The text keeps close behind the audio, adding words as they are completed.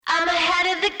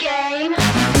the game. I'm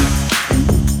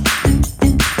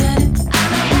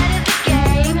ahead of the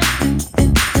game.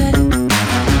 I'm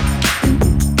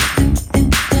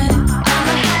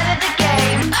ahead of the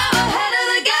game. I'm ahead of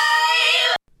the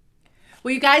game.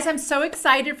 Well, you guys, I'm so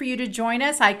excited for you to join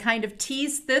us. I kind of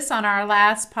teased this on our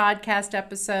last podcast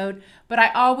episode, but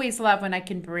I always love when I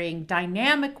can bring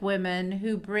dynamic women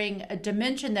who bring a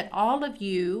dimension that all of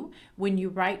you, when you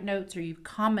write notes or you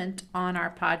comment on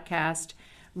our podcast,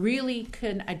 really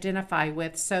can identify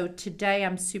with. So today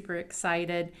I'm super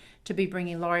excited to be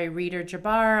bringing Laurie Reeder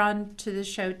Jabbar on to the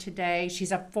show today.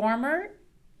 She's a former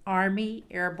Army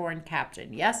Airborne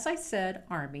Captain. Yes, I said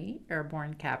Army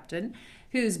Airborne Captain,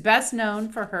 who's best known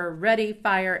for her ready,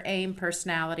 fire, aim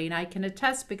personality. And I can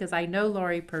attest because I know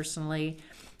Laurie personally.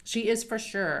 She is for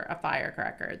sure a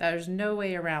firecracker. There's no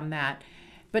way around that.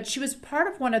 But she was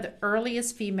part of one of the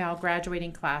earliest female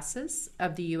graduating classes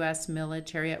of the U.S.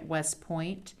 military at West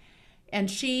Point.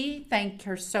 And she, thank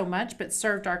her so much, but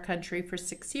served our country for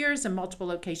 6 years in multiple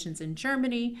locations in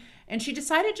Germany. And she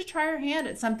decided to try her hand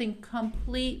at something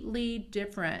completely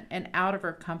different and out of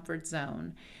her comfort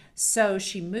zone. So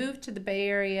she moved to the Bay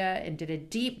Area and did a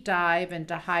deep dive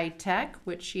into high tech,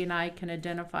 which she and I can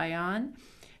identify on.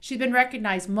 She's been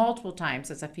recognized multiple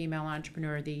times as a Female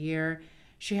Entrepreneur of the Year.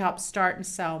 She helped start and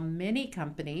sell many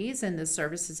companies in the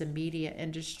services and media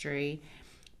industry.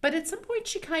 But at some point,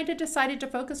 she kind of decided to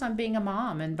focus on being a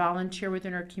mom and volunteer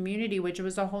within her community, which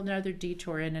was a whole nother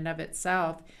detour in and of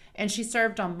itself. And she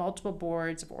served on multiple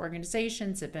boards of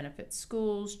organizations that benefit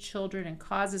schools, children, and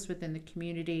causes within the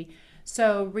community.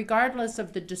 So regardless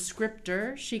of the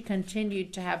descriptor, she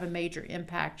continued to have a major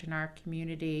impact in our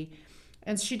community.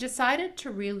 And she decided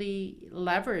to really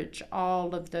leverage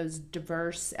all of those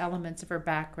diverse elements of her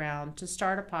background to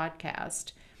start a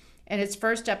podcast. And its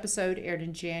first episode aired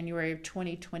in January of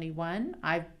 2021.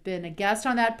 I've been a guest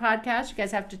on that podcast. You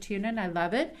guys have to tune in. I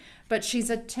love it. But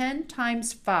she's a 10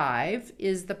 times 5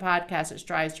 is the podcast that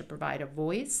strives to provide a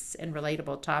voice and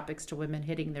relatable topics to women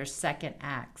hitting their second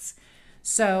acts.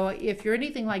 So if you're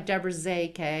anything like Deborah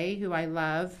Zake, who I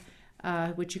love,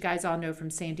 which you guys all know from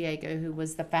San Diego, who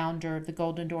was the founder of the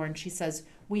Golden Door, and she says,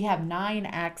 we have 9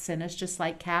 acts in us, just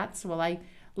like cats. Well, I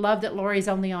love that Laurie's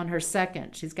only on her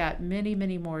second. She's got many,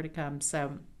 many more to come.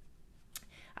 So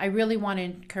I really want to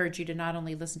encourage you to not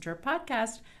only listen to her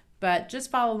podcast, but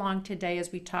just follow along today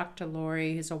as we talk to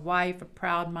Laurie, who's a wife, a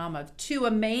proud mom of 2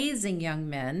 amazing young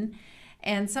men,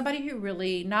 and somebody who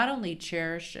really not only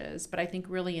cherishes, but I think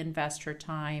really invests her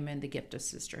time in the gift of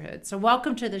sisterhood. So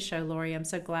welcome to the show, Laurie. I'm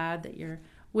so glad that you're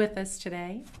with us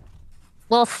today.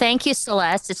 Well, thank you,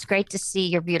 Celeste. It's great to see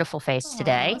your beautiful face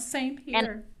today. Same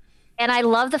here. And I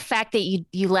love the fact that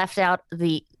you left out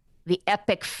the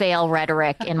epic fail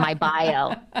rhetoric in my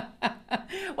bio.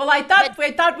 Well, I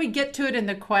thought we'd get to it in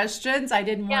the questions. I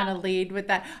didn't want to lead with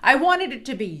that. I wanted it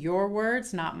to be your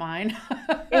words, not mine.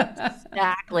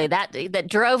 Exactly. That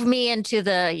drove me into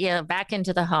back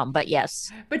into the home. But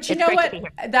yes. But you know what?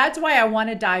 That's why I want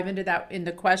to dive into that in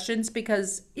the questions,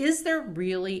 because is there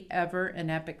really ever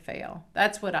an epic fail?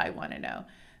 That's what I want to know.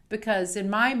 Because in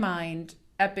my mind,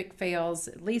 epic fails,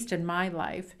 at least in my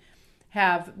life,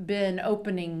 have been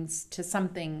openings to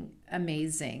something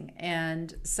amazing.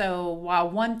 And so while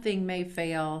one thing may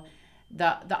fail,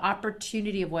 the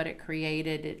opportunity of what it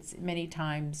created, it's many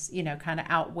times, kind of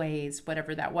outweighs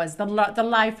whatever that was, the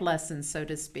life lessons, so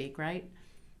to speak, right?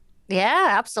 Yeah,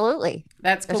 absolutely.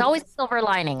 That's cool. There's always silver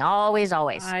lining. Always,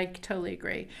 always. I totally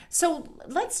agree. So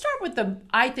let's start with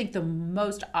I think the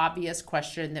most obvious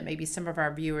question that maybe some of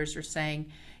our viewers are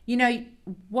saying,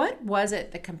 what was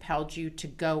it that compelled you to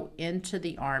go into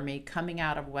the Army coming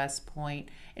out of West Point?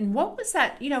 And what was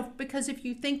that, because if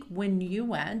you think when you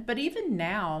went, but even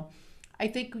now, I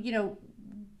think,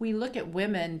 we look at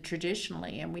women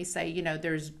traditionally and we say,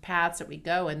 there's paths that we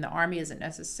go, and the Army isn't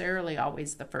necessarily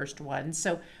always the first one.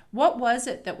 So what was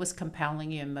it that was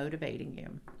compelling you and motivating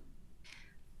you?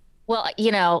 Well,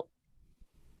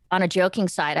 on a joking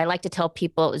side, I like to tell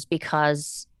people it was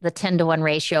because the 10-to-1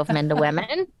 ratio of men to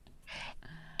women.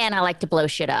 And I like to blow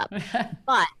shit up.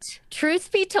 But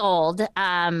truth be told,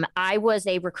 I was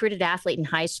a recruited athlete in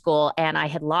high school, and I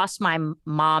had lost my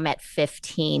mom at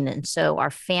 15. And so our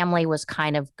family was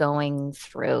kind of going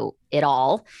through it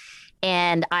all.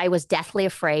 And I was deathly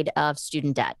afraid of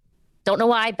student debt. Don't know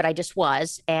why, but I just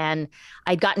was. And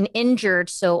I'd gotten injured.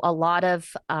 So a lot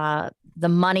of the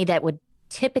money that would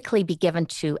typically be given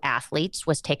to athletes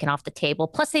was taken off the table.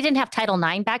 Plus, they didn't have Title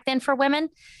IX back then for women.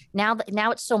 Now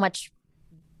it's so much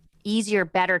easier,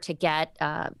 better to get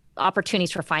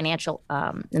opportunities for financial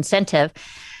incentive.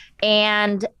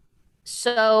 And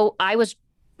so I was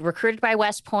recruited by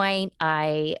West Point.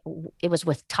 It was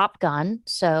with Top Gun.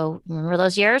 So remember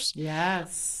those years?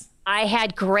 Yes. I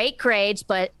had great grades,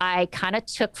 but I kind of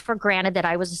took for granted that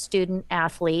I was a student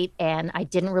athlete and I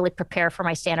didn't really prepare for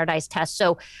my standardized tests.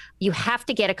 So you have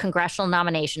to get a congressional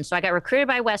nomination. So I got recruited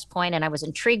by West Point and I was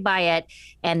intrigued by it.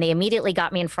 And they immediately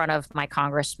got me in front of my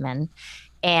congressman.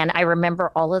 And I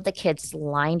remember all of the kids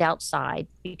lined outside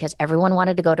because everyone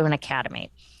wanted to go to an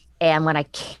academy. And when I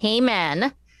came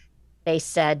in, they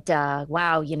said,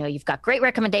 wow, you've got great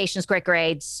recommendations, great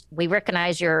grades. We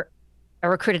recognize you're a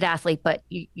recruited athlete, but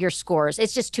your scores,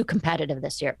 it's just too competitive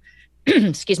this year.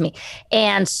 Excuse me.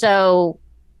 And so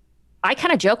I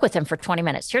kind of joke with him for 20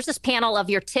 minutes. Here's this panel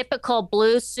of your typical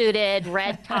blue suited,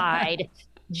 red tied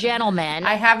gentlemen.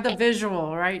 I have the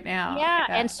visual right now. Yeah.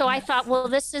 And so I thought, well,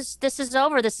 this is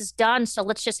over. This is done. So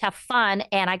let's just have fun.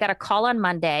 And I got a call on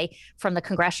Monday from the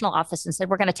congressional office and said,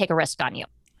 we're going to take a risk on you.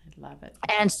 I love it.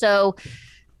 And so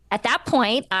at that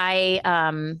point,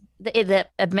 the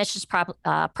admissions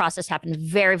process happened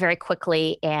very, very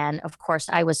quickly. And of course,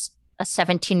 I was a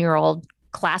 17-year-old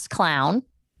class clown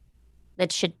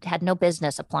that had no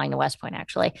business applying to West Point,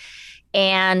 actually.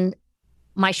 And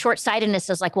my short-sightedness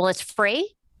is like, well, it's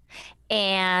free.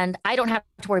 And I don't have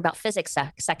to worry about physics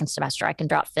second semester. I can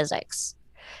drop physics.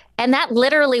 And that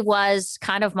literally was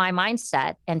kind of my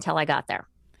mindset until I got there.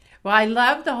 Well, I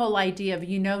love the whole idea of,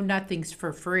 nothing's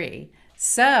for free.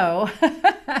 So,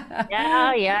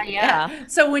 yeah.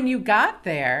 So when you got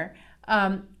there,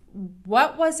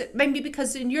 what was it? Maybe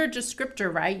because in your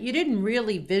descriptor, right, you didn't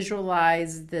really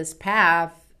visualize this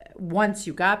path once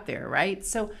you got there, right?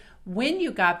 So when you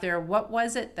got there, what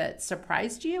was it that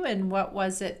surprised you, and what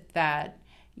was it that,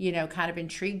 kind of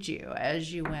intrigued you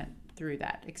as you went through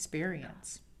that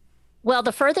experience? Well,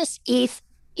 the furthest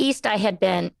east I had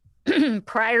been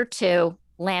prior to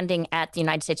landing at the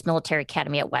United States Military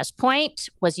Academy at West Point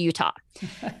was Utah.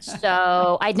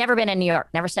 So I'd never been in New York,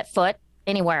 never set foot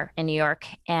anywhere in New York.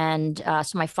 And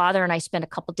so my father and I spent a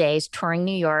couple days touring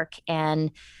New York.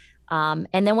 And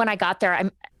then when I got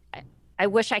there, I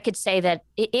wish I could say that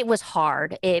it was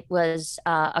hard. It was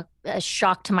a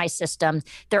shock to my system.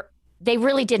 They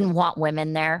really didn't want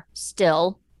women there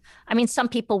still. I mean, some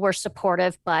people were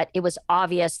supportive, but it was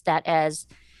obvious that as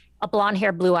a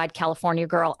blonde-haired, blue-eyed California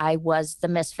girl, I was the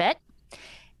misfit.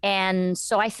 And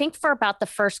so I think for about the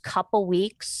first couple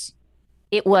weeks,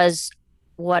 it was,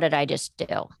 what did I just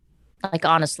do? Like,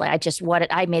 honestly,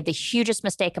 I made the hugest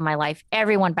mistake of my life.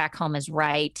 Everyone back home is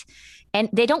right. And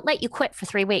they don't let you quit for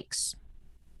 3 weeks.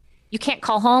 You can't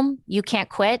call home. You can't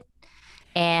quit.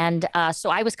 And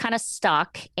so I was kind of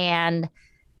stuck. And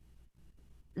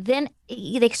then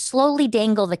they slowly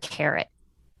dangle the carrot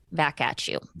back at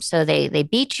you. So they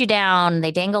beat you down,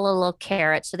 they dangle a little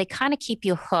carrot. So they kind of keep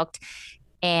you hooked.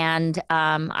 And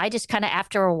I just kind of,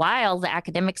 after a while, the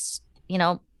academics,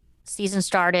 season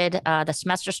started, the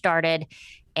semester started,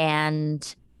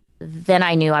 and then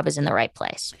I knew I was in the right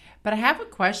place. But I have a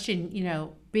question,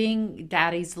 being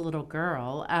daddy's little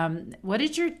girl, what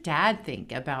did your dad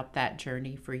think about that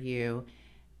journey for you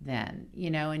then,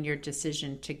 and your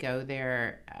decision to go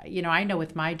there? I know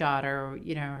with my daughter,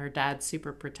 her dad's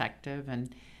super protective.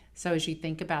 And so as you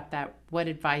think about that, what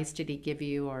advice did he give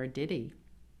you, or did he?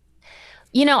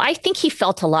 I think he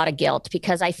felt a lot of guilt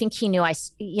because I think he knew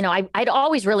I'd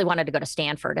always really wanted to go to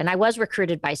Stanford, and I was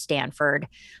recruited by Stanford.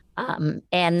 And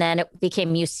then it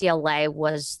became UCLA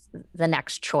was the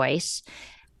next choice.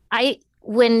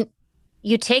 When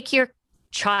you take your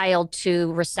child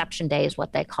to reception day is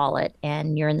what they call it,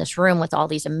 and you're in this room with all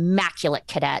these immaculate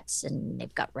cadets, and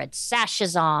they've got red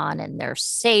sashes on and their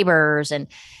sabers, and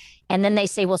then they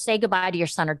say, well, say goodbye to your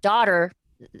son or daughter.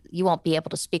 You won't be able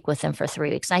to speak with them for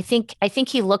 3 weeks. And I think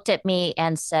he looked at me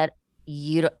and said,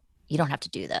 you don't have to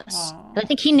do this. I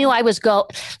think he knew I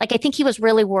think he was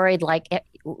really worried, like,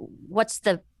 what's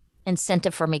the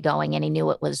incentive for me going? And he knew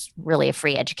it was really a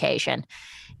free education.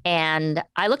 And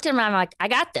I looked at him and I'm like, I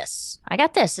got this.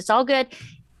 It's all good.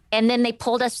 And then they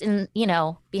pulled us in,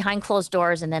 behind closed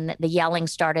doors, and then the yelling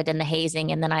started and the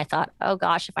hazing. And then I thought, oh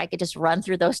gosh, if I could just run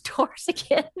through those doors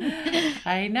again.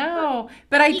 I know.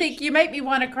 But I think you make me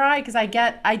want to cry because I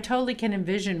totally can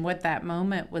envision what that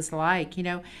moment was like,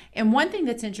 And one thing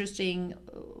that's interesting,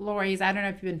 Lori, is I don't know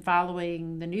if you've been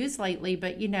following the news lately,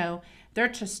 but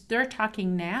they're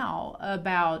talking now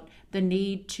about the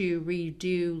need to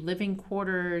redo living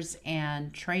quarters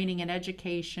and training and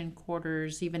education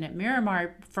quarters, even at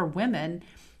Miramar, for women.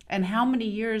 And how many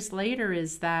years later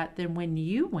is that than when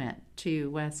you went to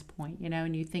West Point,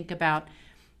 and you think about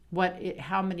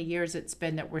how many years it's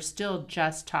been that we're still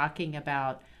just talking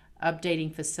about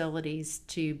updating facilities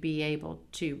to be able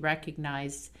to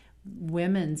recognize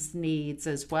women's needs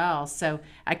as well. So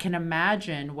I can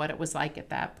imagine what it was like at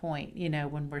that point,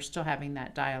 when we're still having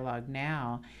that dialogue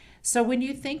now. So when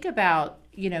you think about,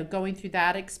 going through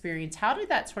that experience, how did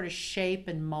that sort of shape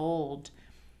and mold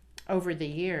over the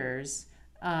years,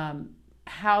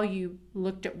 how you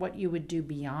looked at what you would do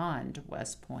beyond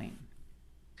West Point?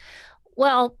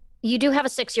 Well, you do have a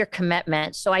 6-year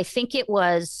commitment. So I think it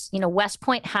was, West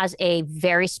Point has a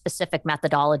very specific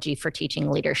methodology for teaching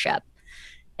leadership.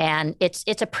 And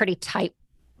it's a pretty tight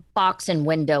box and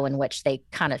window in which they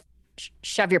kind of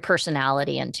shove your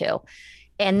personality into.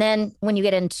 And then when you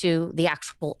get into the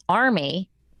actual Army,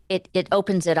 it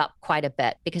opens it up quite a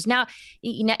bit, because now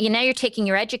you're taking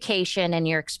your education and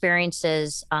your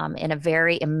experiences in a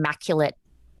very immaculate,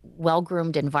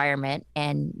 well-groomed environment,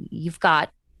 and you've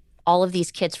got all of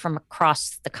these kids from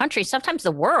across the country, sometimes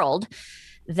the world,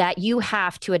 that you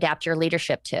have to adapt your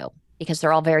leadership to, because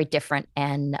they're all very different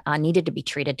and needed to be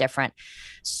treated different.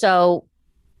 So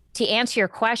to answer your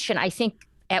question, I think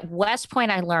at West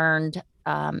Point, I learned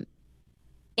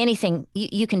anything,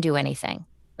 you can do anything.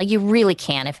 Like, you really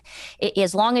can,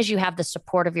 as long as you have the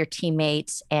support of your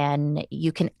teammates and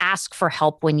you can ask for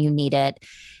help when you need it.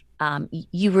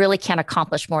 You really can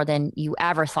accomplish more than you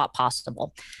ever thought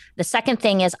possible. The second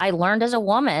thing is, I learned as a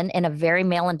woman in a very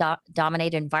male and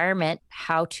dominated environment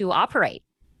how to operate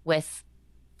with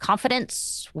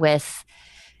confidence, with,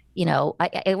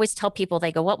 I always tell people,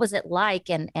 they go, what was it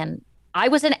like? And I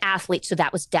was an athlete, so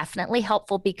that was definitely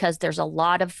helpful, because there's a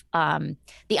lot of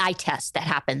the eye test that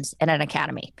happens in an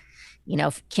academy.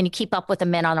 Can you keep up with the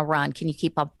men on a run? Can you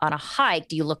keep up on a hike?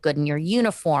 Do you look good in your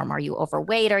uniform? Are you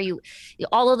overweight? Are you,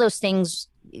 all of those things,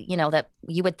 that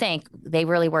you would think they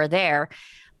really were there.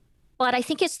 But I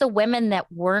think it's the women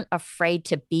that weren't afraid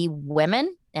to be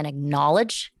women and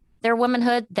acknowledge their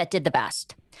womanhood that did the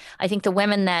best. I think the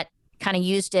women that kind of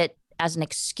used it as an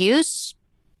excuse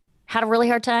had a really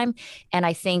hard time. And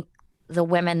I think the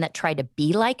women that tried to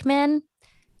be like men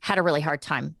had a really hard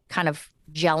time kind of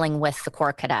gelling with the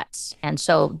Corps cadets. And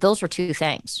so those were two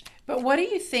things. But what do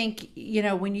you think,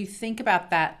 when you think about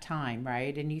that time,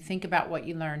 right? And you think about what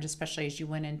you learned, especially as you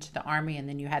went into the Army and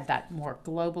then you had that more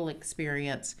global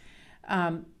experience,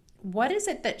 what is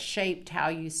it that shaped how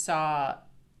you saw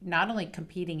not only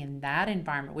competing in that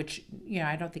environment, which,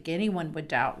 I don't think anyone would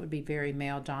doubt would be very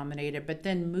male dominated, but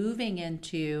then moving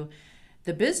into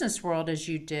the business world as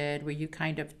you did, where you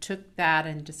kind of took that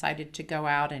and decided to go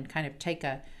out and kind of take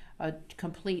a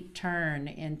complete turn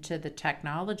into the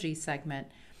technology segment.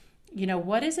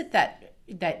 What is it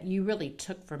that you really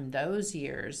took from those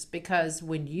years? Because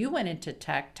when you went into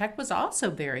tech was also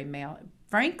very male.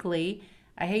 Frankly,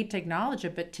 I hate technology,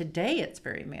 but today it's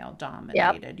very male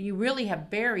dominated. Yep. You really have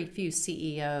very few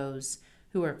CEOs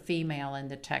who are female in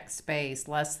the tech space,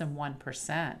 less than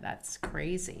 1%. That's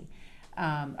crazy.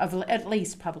 Of at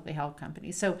least publicly held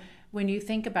companies. So when you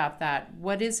think about that,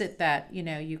 what is it that,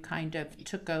 you kind of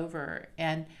took over,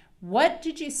 and what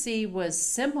did you see was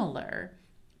similar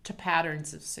to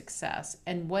patterns of success,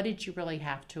 and what did you really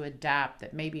have to adapt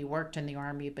that maybe worked in the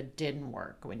Army but didn't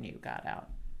work when you got out?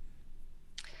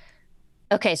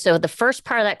 Okay, so the first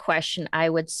part of that question, I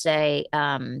would say,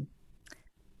 I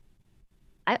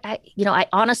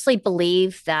honestly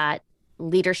believe that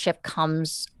leadership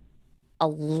comes, a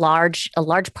large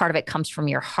part of it comes from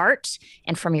your heart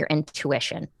and from your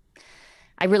intuition.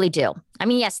 I really do. I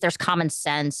mean, yes, there's common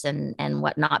sense and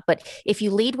whatnot, but if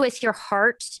you lead with your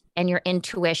heart and your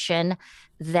intuition,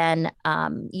 then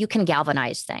you can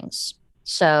galvanize things.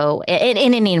 So in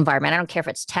any environment, I don't care if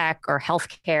it's tech or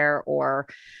healthcare or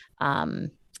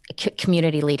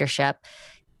community leadership.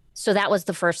 So that was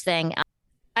the first thing.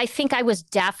 I think I was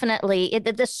definitely,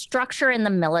 the structure in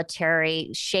the military,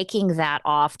 shaking that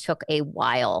off took a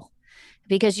while,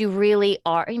 because you really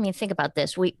are, I mean, think about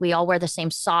this. We all wear the same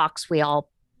socks. We all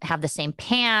have the same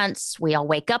pants. We all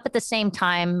wake up at the same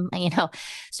time,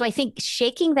 So I think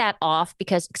shaking that off,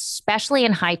 because especially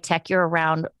in high tech, you're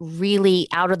around really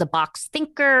out of the box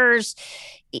thinkers.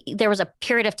 There was a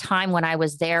period of time when I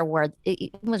was there where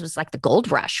it was like the gold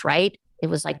rush, right? It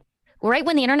was like right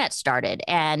when the internet started,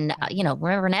 and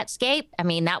remember Netscape? I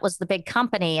mean, that was the big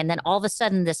company. And then all of a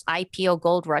sudden this IPO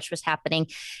gold rush was happening,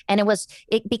 and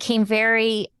it became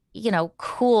very,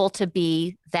 cool to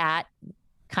be that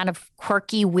kind of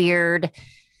quirky, weird,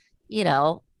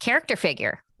 character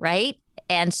figure, right?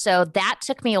 And so that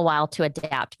took me a while to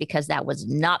adapt, because that was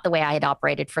not the way I had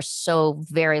operated for so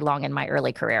very long in my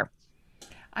early career.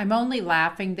 I'm only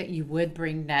laughing that you would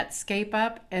bring Netscape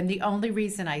up. And the only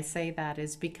reason I say that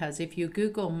is because if you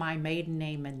Google my maiden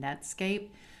name in Netscape,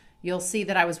 you'll see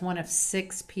that I was one of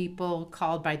 6 people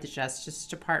called by the Justice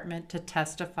Department to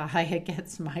testify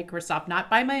against Microsoft, not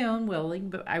by my own willing,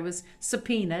 but I was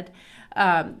subpoenaed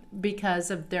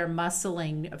because of their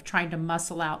muscling, of trying to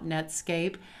muscle out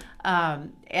Netscape.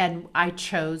 And I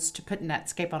chose to put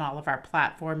Netscape on all of our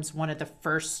platforms, one of the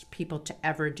first people to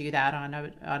ever do that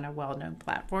on a well-known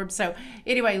platform. So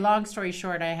anyway, long story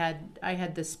short, I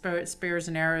had the spears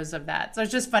and arrows of that. So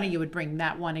it's just funny you would bring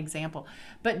that one example.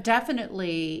 But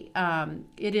definitely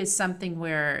it is something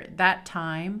where that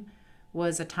time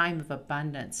was a time of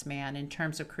abundance, man, in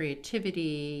terms of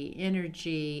creativity,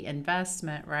 energy,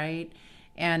 investment, right?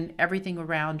 And everything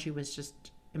around you was just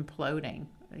imploding,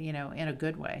 in a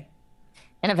good way.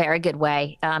 In a very good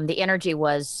way. The energy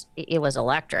was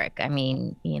electric. I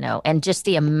mean, and just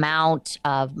the amount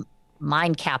of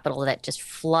mind capital that just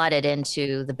flooded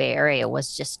into the Bay Area it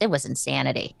was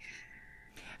insanity.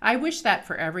 I wish that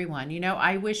for everyone.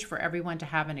 I wish for everyone to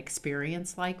have an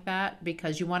experience like that,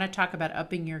 because you want to talk about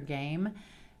upping your game.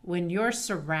 When you're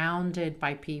surrounded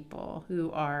by people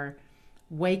who are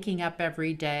waking up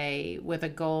every day with a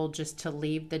goal just to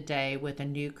leave the day with a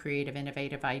new creative,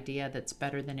 innovative idea that's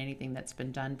better than anything that's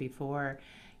been done before,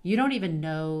 you don't even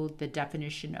know the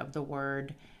definition of the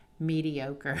word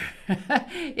mediocre.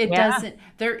 It Yeah. doesn't,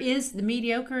 there is, the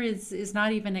mediocre is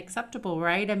not even acceptable,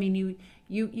 right? I mean,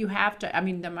 you have to, I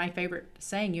mean, my favorite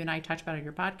saying, you and I talked about on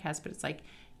your podcast, but it's like,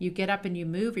 you get up and you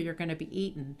move or you're going to be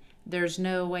eaten. There's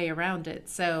no way around it.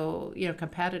 So,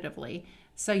 competitively.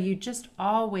 So you just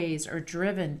always are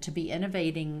driven to be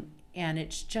innovating, and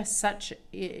it's just such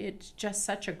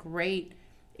a great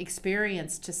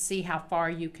experience to see how far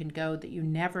you can go, that you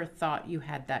never thought you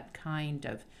had that kind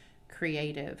of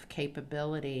creative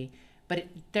capability. But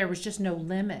there was just no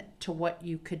limit to what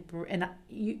you could and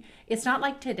it's not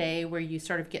like today where you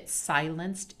sort of get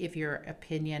silenced if your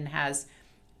opinion has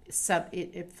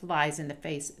it flies in the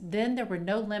face. Then there were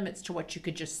no limits to what you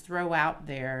could just throw out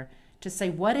there to say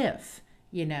what if,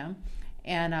 you know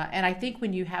and I think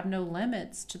when you have no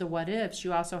limits to the what ifs,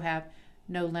 you also have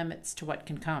no limits to what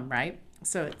can come, right?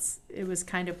 So it was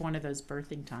kind of one of those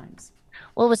birthing times.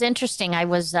 Well, it was interesting. I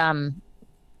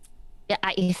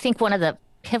think one of the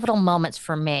pivotal moments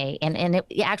for me, and it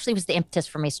actually was the impetus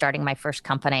for me starting my first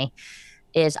company,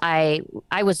 is I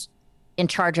was in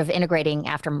charge of integrating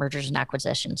after mergers and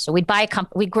acquisitions. So we'd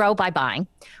grow by buying.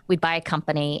 We'd buy a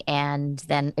company, and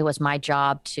then it was my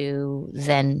job to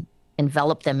then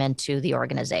envelop them into the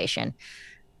organization.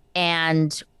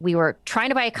 And we were trying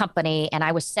to buy a company, and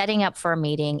I was setting up for a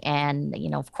meeting. And,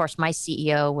 of course, my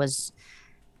CEO was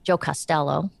Joe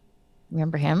Costello.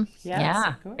 Remember him? Yes, Yeah.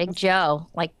 of course. Big Joe,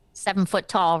 like 7 foot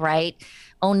tall, right?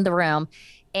 Owned the room.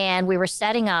 And we were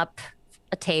setting up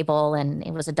a table, and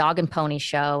it was a dog and pony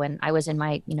show. And I was in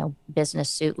my, business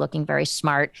suit looking very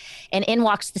smart. And in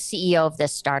walks the CEO of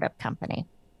this startup company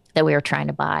that we were trying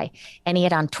to buy. And he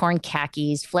had on torn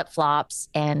khakis, flip flops,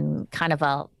 and kind of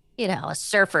a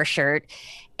surfer shirt.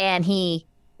 And he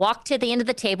walked to the end of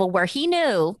the table where he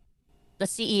knew the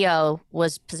CEO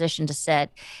was positioned to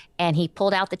sit, and he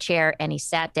pulled out the chair and he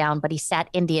sat down, but he sat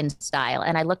Indian style.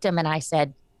 And I looked at him and I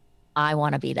said, I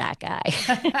want to be that guy.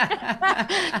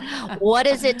 What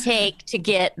does it take to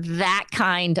get that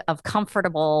kind of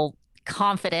comfortable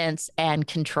confidence and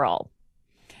control?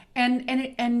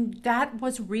 And that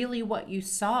was really what you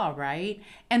saw, right?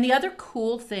 And the other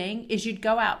cool thing is you'd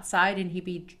go outside and he'd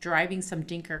be driving some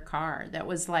dinker car that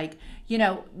was like,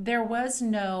 there was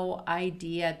no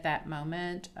idea at that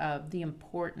moment of the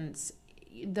importance.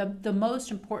 The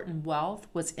most important wealth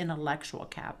was intellectual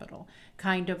capital,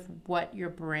 kind of what your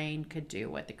brain could do,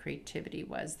 what the creativity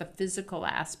was. The physical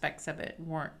aspects of it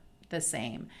weren't the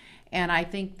same. And I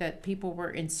think that people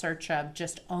were in search of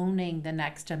just owning the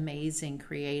next amazing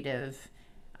creative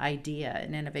idea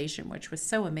and innovation, which was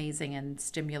so amazing and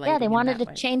stimulating Yeah, they in wanted that to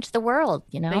way. change the world.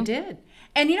 They did.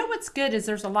 And what's good is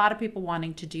there's a lot of people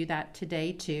wanting to do that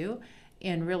today too,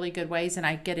 in really good ways. And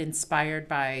I get inspired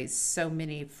by so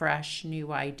many fresh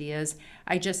new ideas.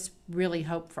 I just really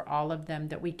hope for all of them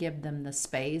that we give them the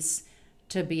space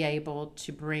to be able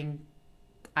to bring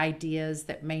ideas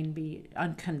that may be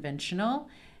unconventional,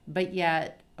 but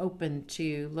yet open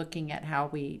to looking at how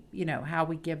we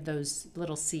give those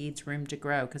little seeds room to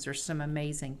grow, because there's some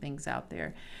amazing things out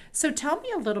there. So tell me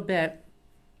a little bit,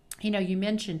 you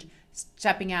mentioned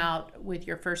stepping out with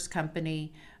your first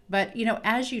company, but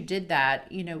as you did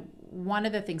that, one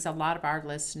of the things a lot of our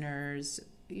listeners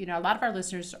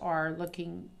are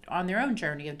looking on their own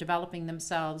journey of developing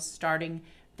themselves, starting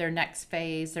their next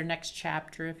phase, their next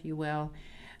chapter, if you will.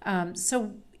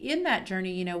 So, in that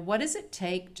journey, what does it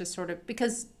take to sort of,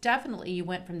 because definitely you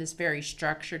went from this very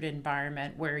structured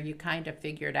environment where you kind of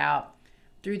figured out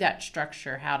through that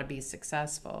structure how to be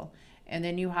successful. And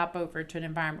then you hop over to an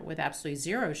environment with absolutely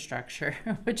zero structure,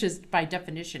 which is by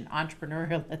definition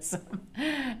entrepreneurialism.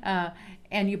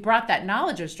 And you brought that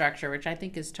knowledge of structure, which I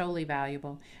think is totally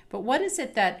valuable. But what is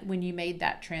it that when you made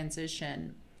that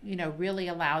transition, really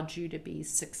allowed you to be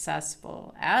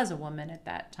successful as a woman at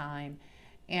that time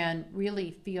and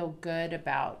really feel good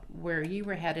about where you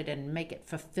were headed and make it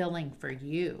fulfilling for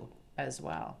you as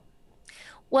well?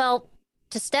 Well,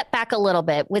 to step back a little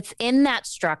bit, within that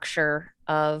structure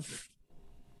of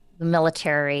the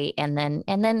military, and then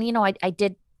I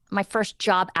did my first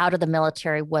job out of the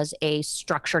military was a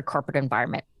structured corporate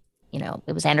environment.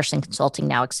 It was Anderson Consulting,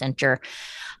 now Accenture.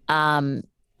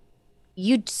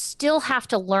 You'd still have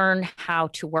to learn how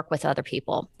to work with other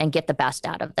people and get the best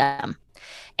out of them.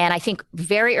 And I think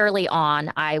very early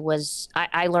on, I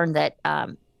learned that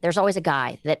there's always a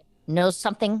guy that knows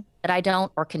something that I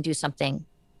don't, or can do something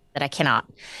that I cannot.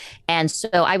 And so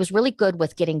I was really good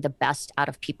with getting the best out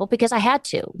of people because I had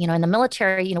to. In the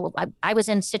military, I was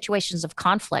in situations of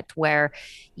conflict where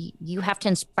you have to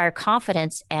inspire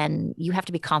confidence, and you have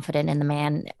to be confident in the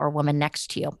man or woman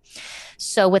next to you.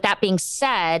 So with that being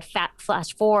said,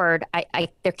 fast forward,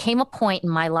 there came a point in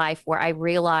my life where I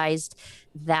realized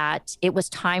that it was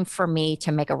time for me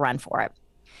to make a run for it.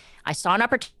 I saw an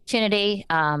opportunity,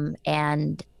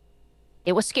 and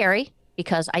it was scary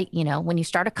because when you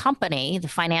start a company, the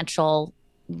financial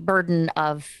burden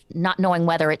of not knowing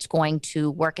whether it's going to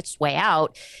work its way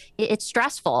out, it's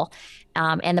stressful.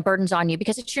 And the burden's on you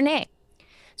because it's your name.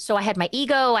 So I had my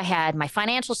ego, I had my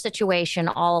financial situation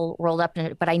all rolled up in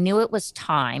it, but I knew it was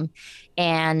time.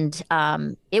 And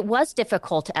it was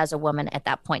difficult as a woman at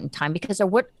that point in time because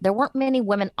there weren't many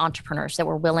women entrepreneurs that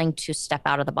were willing to step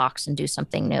out of the box and do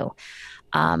something new.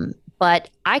 But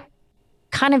I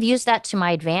kind of use that to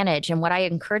my advantage. And what I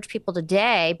encourage people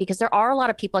today, because there are a lot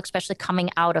of people, especially coming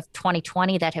out of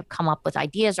 2020, that have come up with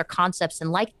ideas or concepts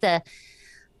and like the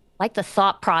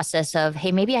thought process of,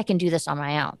 hey, maybe I can do this on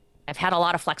my own. I've had a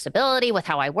lot of flexibility with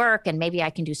how I work, and maybe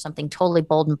I can do something totally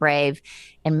bold and brave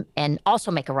and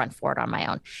also make a run for it on my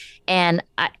own. And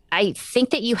I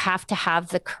think that you have to have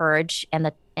the courage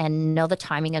and know the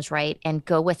timing is right and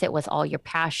go with it with all your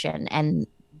passion. And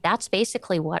that's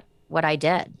basically what I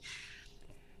did.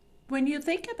 When you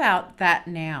think about that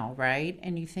now, right,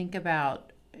 and you think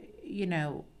about,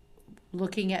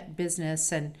 looking at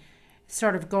business and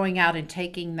sort of going out and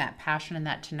taking that passion and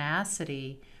that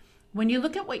tenacity, when you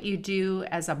look at what you do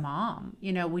as a mom,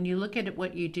 when you look at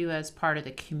what you do as part of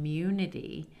the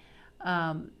community,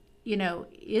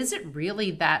 is it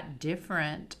really that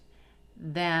different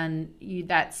than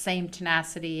that same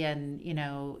tenacity and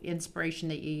inspiration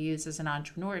that you use as an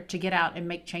entrepreneur to get out and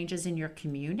make changes in your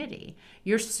community?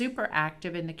 You're super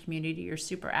active in the community, you're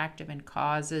super active in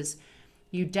causes.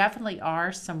 You definitely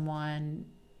are someone,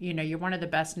 you're one of the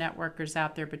best networkers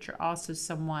out there, but you're also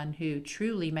someone who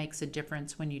truly makes a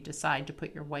difference when you decide to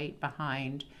put your weight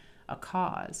behind a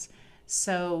cause.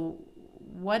 So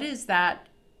what is that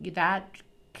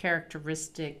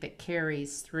characteristic that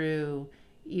carries through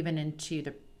even into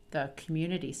the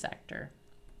community sector?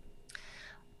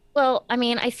 Well,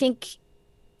 I think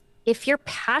if you're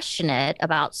passionate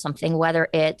about something, whether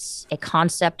it's a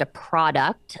concept, a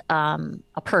product,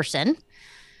 a person,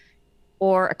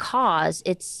 or a cause,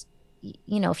 it's,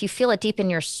 if you feel it deep in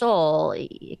your soul,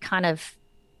 it kind of,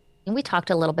 and we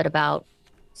talked a little bit about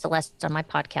Celeste on my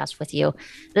podcast with you,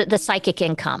 the psychic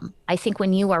income. I think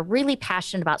when you are really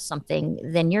passionate about something,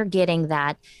 then you're getting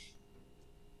that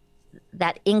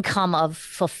income of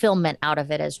fulfillment out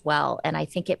of it as well. And I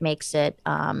think it makes it,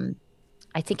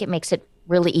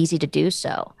 really easy to do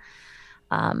so.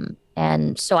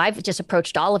 And so I've just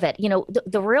approached all of it.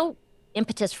 The real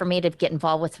impetus for me to get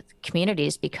involved with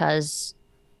communities because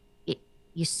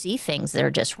you see things that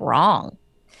are just wrong,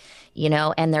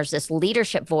 and there's this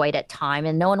leadership void at time,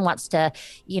 and no one wants to,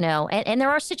 and there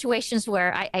are situations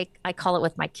where I call it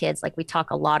with my kids, like we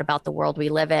talk a lot about the world we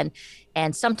live in.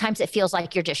 And sometimes it feels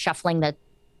like you're just shuffling the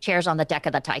chairs on the deck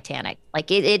of the Titanic. Like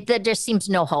there just seems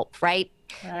no hope. Right.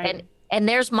 And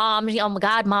there's mom, oh my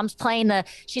God,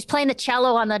 she's playing the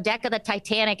cello on the deck of the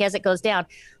Titanic as it goes down.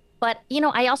 But,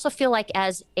 I also feel like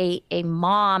as a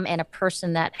mom and a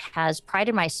person that has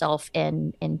prided myself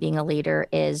in being a leader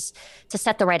is to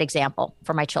set the right example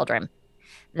for my children.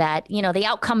 That, the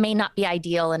outcome may not be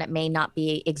ideal and it may not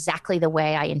be exactly the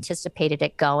way I anticipated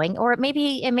it going, or it may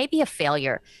be a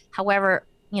failure. However,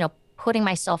 putting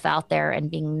myself out there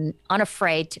and being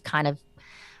unafraid to kind of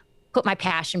put my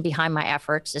passion behind my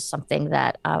efforts is something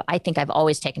that I think I've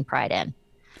always taken pride in.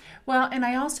 Well, and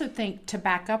I also think, to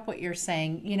back up what you're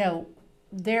saying,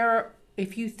 there,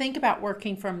 if you think about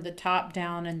working from the top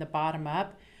down and the bottom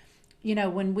up,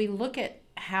 when we look at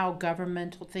how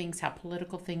governmental things, how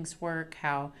political things work,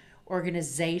 how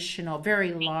organizational,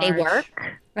 very They large. work.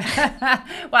 Well,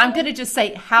 I'm going to just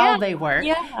say how Yeah. they work,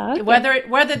 Yeah. Okay.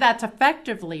 whether that's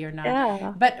effectively or not.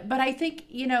 Yeah. But I think,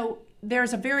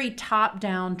 there's a very top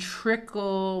down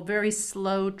trickle, very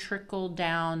slow trickle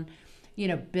down,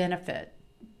 benefit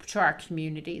to our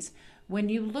communities. When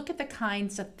you look at the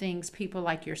kinds of things people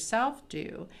like yourself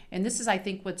do, and this is, I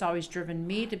think, what's always driven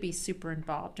me to be super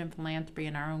involved in philanthropy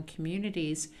in our own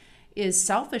communities, is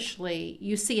selfishly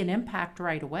you see an impact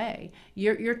right away.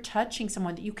 You're touching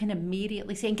someone that you can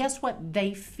immediately see, and guess what?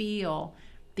 They feel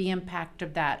the impact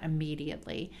of that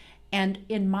immediately. And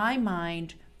in my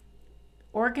mind,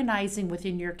 organizing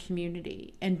within your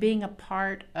community and being a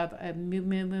part of a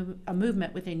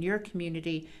movement within your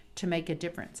community to make a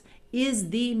difference is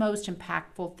the most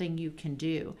impactful thing you can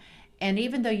do. And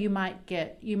even though you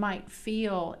might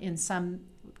feel in some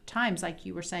times, like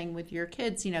you were saying with your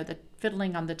kids, the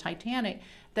fiddling on the Titanic,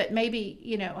 that maybe,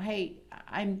 hey,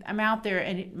 I'm out there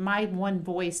and my one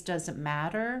voice doesn't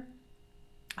matter.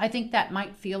 I think that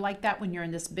might feel like that when you're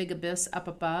in this big abyss up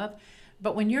above.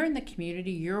 But when you're in the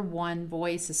community, your one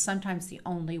voice is sometimes the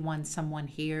only one someone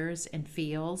hears and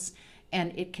feels,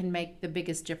 and it can make the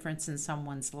biggest difference in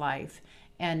someone's life.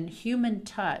 And human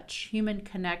touch, human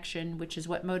connection, which is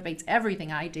what motivates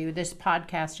everything I do, this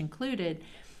podcast included,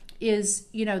 is,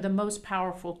 the most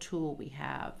powerful tool we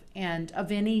have, and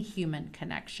of any human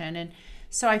connection. And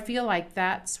so I feel like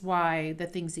that's why the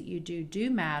things that you do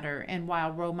matter, and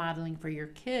while role modeling for your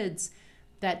kids,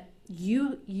 that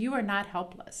you are not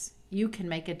helpless. You can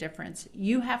make a difference.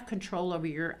 You have control over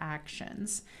your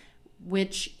actions,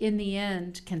 which in the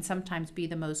end can sometimes be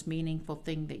the most meaningful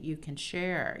thing that you can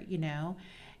share.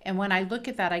 And when I look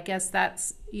at that, I guess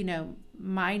that's,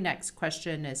 my next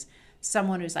question is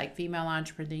someone who's like female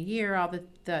entrepreneur of the year,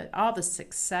 all the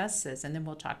successes, and then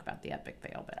we'll talk about the epic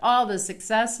fail, but all the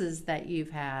successes that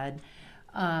you've had,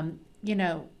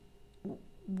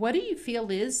 what do you feel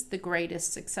is the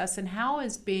greatest success, and how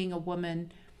is being a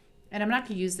woman, and I'm not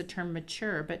going to use the term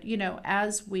mature, but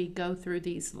as we go through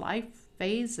these life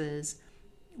phases,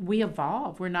 we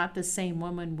evolve. We're not the same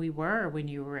woman we were when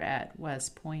you were at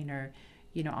West Point, or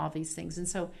all these things. And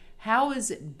so how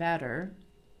is it better?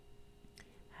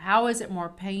 How is it more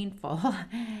painful?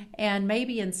 And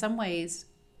maybe in some ways,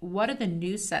 what are the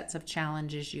new sets of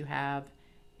challenges you have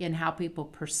in how people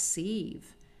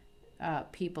perceive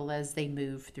people as they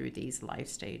move through these life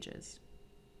stages?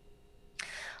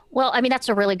 Well, I mean, that's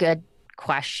a really good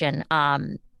question.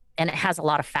 And it has a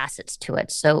lot of facets to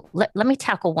it. So let me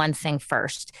tackle one thing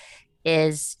first.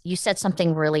 Is you said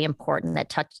something really important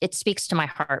that it speaks to my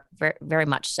heart very, very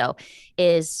much so,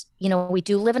 is, we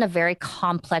do live in a very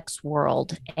complex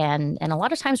world, and a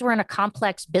lot of times we're in a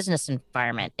complex business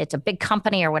environment. It's a big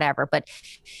company or whatever,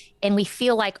 and we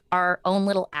feel like our own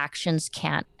little actions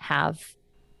can't have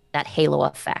that halo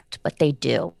effect, but they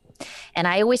do. And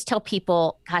I always tell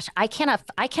people, gosh, I can't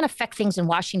affect things in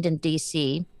Washington,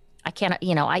 D.C. I can't,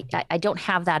 I don't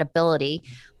have that ability,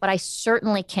 but I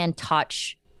certainly can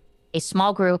touch a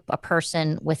small group, a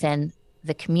person within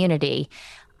the community,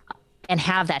 and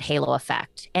have that halo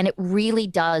effect. And it really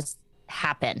does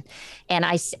happen. And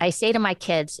I say to my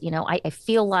kids, I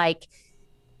feel like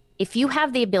if you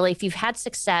have the ability, if you've had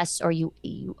success, or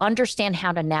you understand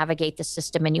how to navigate the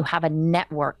system, and you have a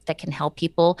network that can help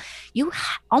people, you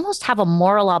almost have a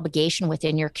moral obligation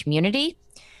within your community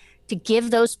to give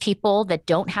those people that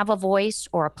don't have a voice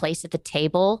or a place at the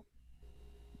table,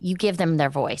 you give them their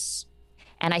voice.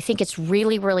 And I think it's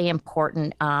really, really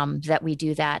important that we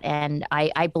do that. And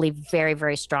I believe very,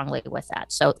 very strongly with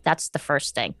that. So that's the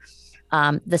first thing.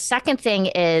 The second thing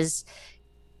is,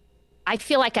 I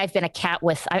feel like I've been a cat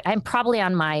I'm probably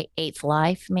on my 8th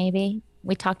life, maybe.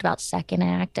 We talked about second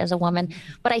act as a woman.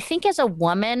 But I think as a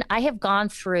woman, I have gone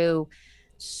through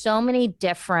so many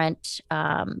different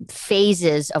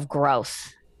phases of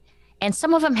growth. And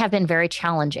some of them have been very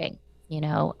challenging,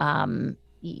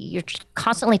 you're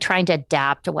constantly trying to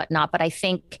adapt to whatnot. But I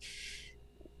think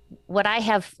what I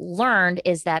have learned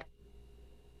is that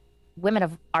women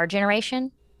of our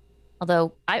generation,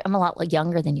 although I'm a lot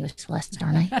younger than you, Celeste,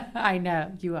 aren't I? I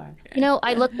know you are.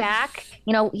 I look back,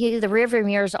 the rearview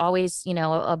mirror is always,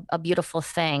 a beautiful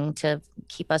thing to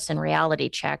keep us in reality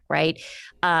check, right?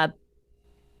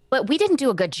 But we didn't do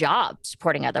a good job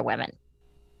supporting other women.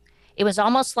 it was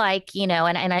almost like,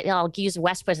 I'll use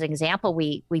Westwood as an example.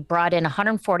 We brought in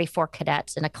 144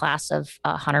 cadets in a class of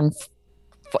 100,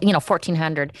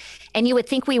 1,400, and you would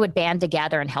think we would band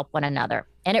together and help one another.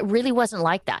 And it really wasn't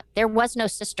like that. There was no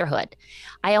sisterhood.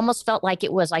 I almost felt like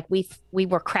it was like we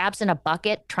were crabs in a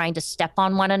bucket trying to step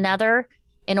on one another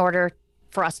in order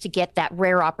for us to get that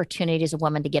rare opportunity as a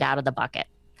woman to get out of the bucket.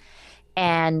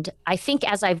 And I think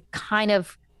as I've kind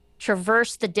of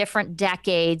traversed the different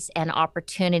decades and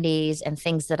opportunities and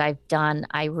things that I've done,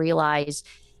 I realize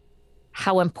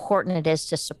how important it is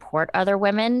to support other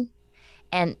women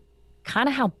and kind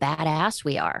of how badass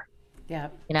we are. Yeah.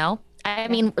 I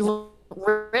mean,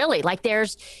 really, like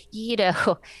there's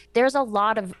a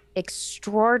lot of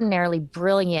extraordinarily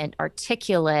brilliant,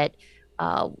 articulate,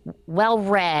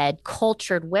 well-read,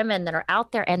 cultured women that are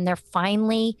out there, and they're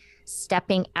finally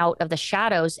stepping out of the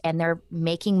shadows and they're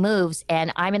making moves.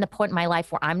 And I'm in the point in my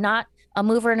life where I'm not a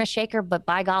mover and a shaker, but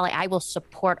by golly, I will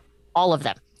support all of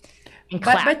them and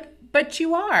clap. But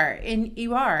you are, and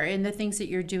you are in the things that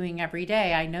you're doing every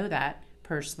day. I know that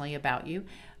personally about you.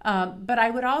 But I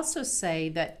would also say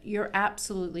that you're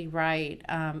absolutely right.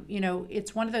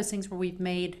 It's one of those things where we've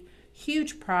made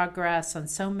huge progress on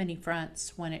so many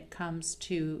fronts when it comes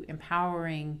to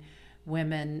empowering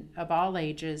women of all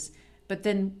ages. But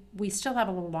then we still have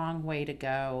a long way to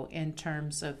go in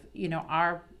terms of,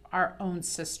 our own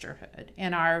sisterhood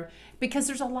and because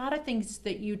there's a lot of things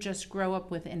that you just grow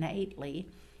up with innately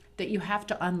that you have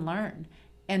to unlearn.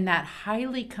 And that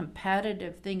highly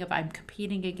competitive thing of I'm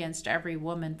competing against every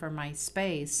woman for my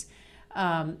space,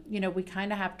 we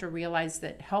kind of have to realize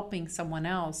that helping someone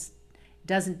else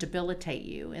doesn't debilitate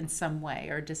you in some way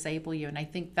or disable you. And I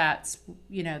think that's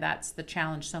the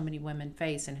challenge so many women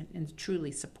face in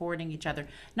truly supporting each other,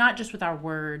 not just with our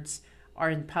words or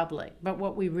in public, but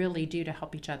what we really do to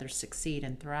help each other succeed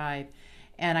and thrive.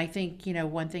 And I think,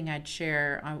 one thing I'd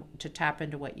share to tap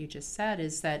into what you just said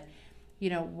is that,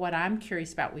 what I'm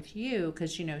curious about with you,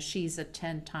 because, she's a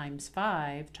 10 times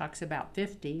 5, talks about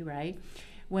 50, right?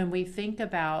 When we think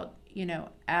about,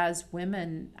 as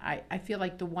women, I feel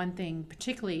like the one thing,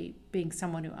 particularly being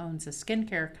someone who owns a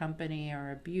skincare company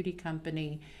or a beauty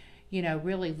company,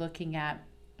 really looking at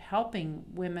helping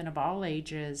women of all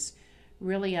ages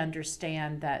really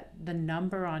understand that the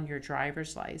number on your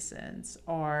driver's license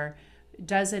or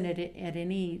doesn't at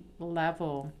any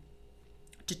level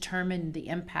determine the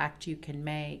impact you can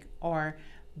make or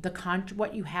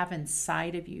what you have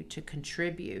inside of you to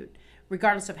contribute,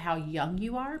 regardless of how young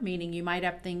you are, meaning you might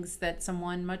have things that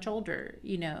someone much older,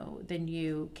 than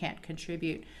you can't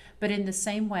contribute. But in the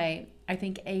same way, I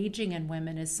think aging in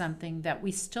women is something that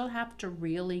we still have to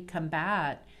really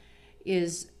combat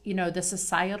is, the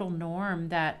societal norm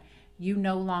that you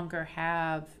no longer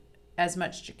have as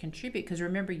much to contribute. Because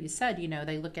remember, you said,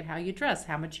 they look at how you dress,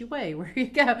 how much you weigh, where you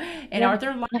go, and are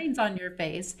there lines on your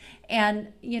face?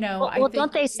 And, I think,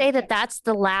 don't they say that that's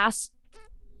the last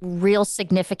real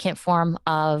significant form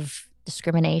of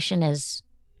discrimination is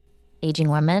aging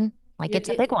women? Like it's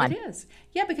a big one. It is.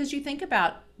 Yeah, because you think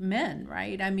about men,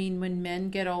 right? I mean, when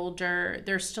men get older,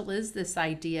 there still is this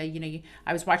idea,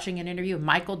 I was watching an interview of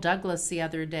Michael Douglas the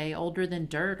other day, older than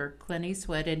dirt, or Clint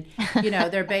Eastwood. And,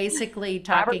 they're basically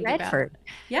talking about,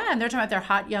 yeah, and they're talking about their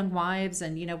hot young wives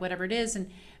and, whatever it is.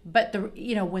 But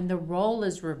when the role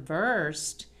is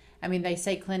reversed, I mean, they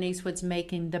say Clint Eastwood's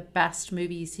making the best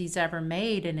movies he's ever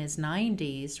made in his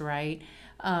 90s, right?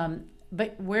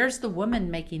 But where's the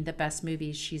woman making the best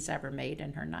movies she's ever made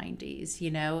in her 90s?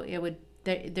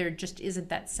 There just isn't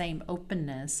that same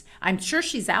openness. I'm sure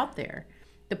she's out there.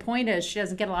 The point is she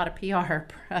doesn't get a lot of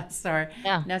PR press or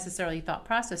necessarily thought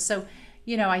process. So,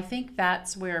 I think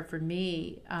that's where for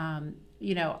me,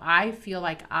 I feel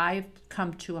like I've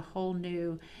come to a whole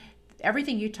new,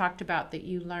 everything you talked about that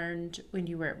you learned when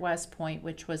you were at West Point,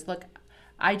 which was, look,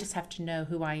 I just have to know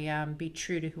who I am, be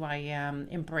true to who I am,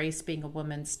 embrace being a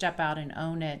woman, step out and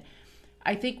own it.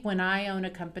 I think when I own a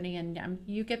company, and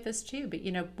you get this too, but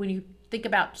when you think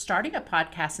about starting a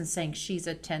podcast and saying she's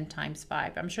a 10 times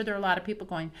 5, I'm sure there are a lot of people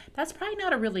going, that's probably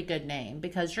not a really good name,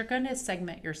 because you're going to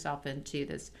segment yourself into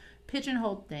this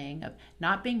pigeonholed thing of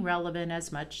not being relevant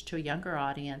as much to a younger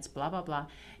audience, blah, blah, blah.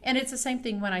 And it's the same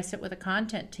thing when I sit with a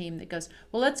content team that goes,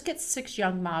 well, let's get 6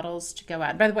 young models to go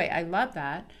out. By the way, I love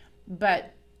that.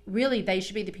 But really, they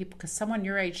should be the people, because someone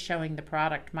your age showing the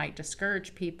product might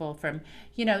discourage people from,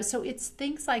 so it's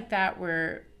things like that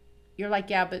where you're like,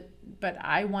 yeah, but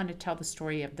I want to tell the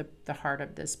story of the heart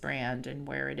of this brand and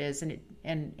where it is. And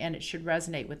it should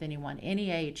resonate with anyone,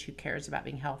 any age, who cares about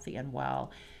being healthy and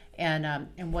well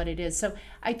and what it is. So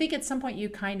I think at some point you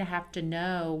kind of have to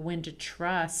know when to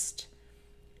trust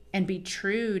and be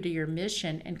true to your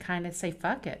mission and kind of say,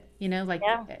 fuck it. Like,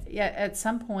 Yeah. yeah, at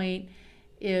some point,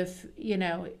 if,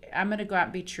 I'm going to go out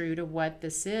and be true to what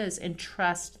this is and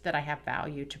trust that I have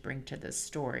value to bring to this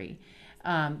story.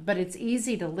 But it's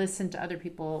easy to listen to other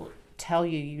people tell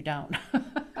you you don't.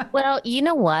 Well, you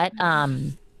know what?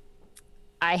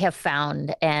 I have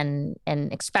found, and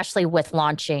especially with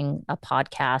launching a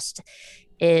podcast,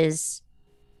 is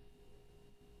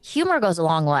humor goes a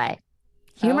long way.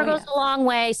 Oh, Humor goes yeah. a long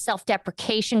way.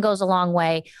 Self-deprecation goes a long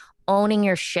way. Owning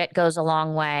your shit goes a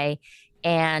long way,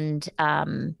 and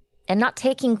not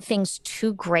taking things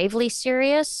too gravely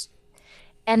serious.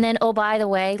 And then, oh, by the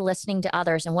way, listening to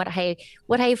others. And what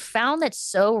I found that's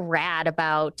so rad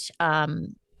about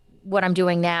what I'm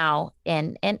doing now,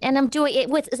 and I'm doing it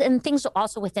with and things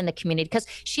also within the community, because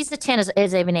She's the 10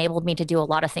 has enabled me to do a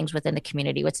lot of things within the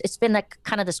community. It's been like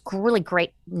kind of this really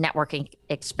great networking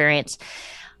experience.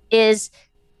 Is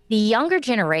the younger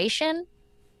generation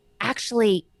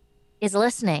actually is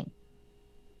listening,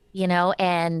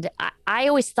 and I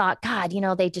always thought, God,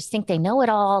 they just think they know it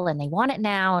all and they want it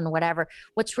now and whatever.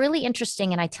 What's really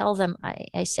interesting, and I tell them,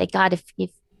 I say, God, if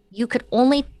you could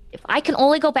only, if I can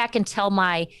only go back and tell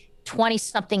my 20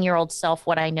 something year old self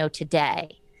what I know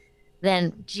today,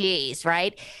 then geez,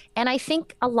 right? And I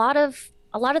think a lot of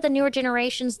the newer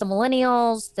generations, the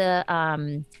millennials, the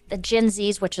Gen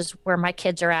Zs, which is where my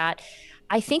kids are at,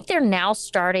 I think they're now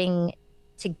starting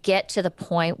to get to the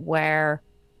point where,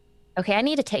 okay, I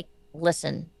need to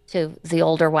listen to the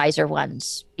older, wiser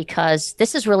ones, because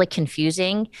this is really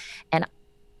confusing. And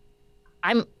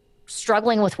I'm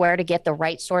struggling with where to get the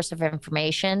right source of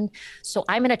information. So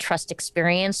I'm going to trust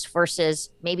experience versus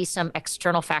maybe some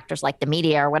external factors like the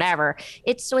media or whatever.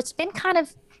 It's been kind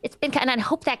of, and I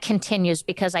hope that continues,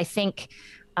 because I think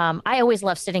I always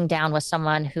love sitting down with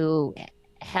someone who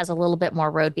has a little bit more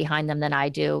road behind them than I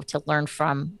do, to learn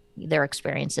from their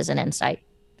experiences and insight.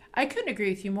 I couldn't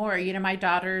agree with you more. My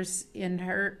daughter's in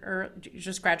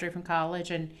just graduated from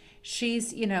college, and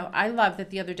she's, I love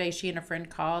that the other day she and a friend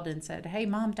called and said, "Hey,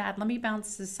 mom, dad, let me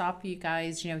bounce this off you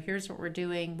guys. Here's what we're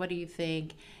doing. What do you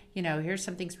think? Here's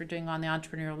some things we're doing on the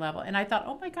entrepreneurial level." And I thought,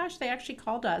 oh my gosh, they actually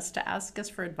called us to ask us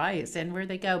for advice and where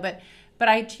they go. But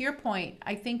to your point,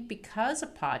 I think because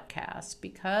of podcasts,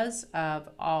 because of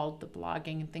all the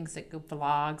blogging and things that go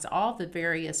vlogs, all the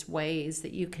various ways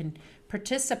that you can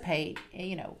participate,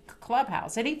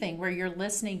 Clubhouse, anything where you're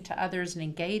listening to others and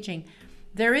engaging,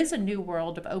 there is a new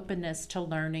world of openness to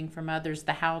learning from others,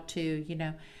 the how to.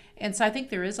 And so I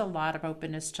think there is a lot of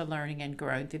openness to learning and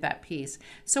growing through that piece.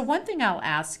 So one thing I'll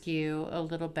ask you a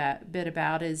little bit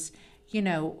about is,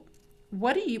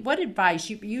 what advice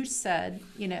you said,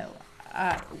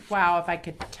 wow, if I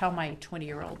could tell my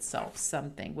 20-year-old self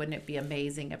something, wouldn't it be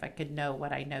amazing if I could know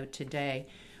what I know today?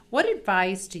 What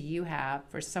advice do you have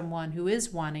for someone who is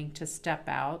wanting to step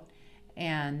out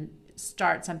and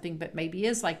start something, but maybe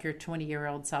is like your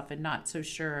 20-year-old self and not so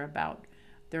sure about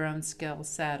their own skill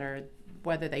set or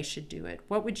whether they should do it?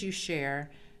 What would you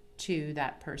share to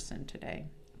that person today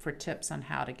for tips on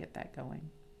how to get that going?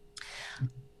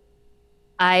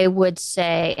 I would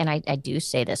say, and I do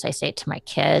say this, I say it to my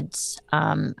kids.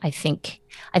 I think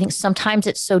sometimes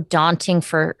it's so daunting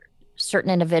for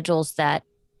certain individuals that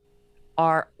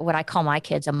are what I call my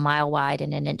kids a mile wide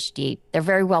and an inch deep. They're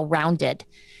very well rounded,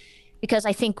 because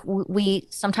I think we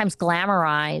sometimes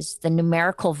glamorize the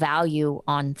numerical value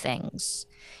on things.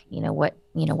 What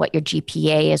your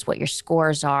GPA is, what your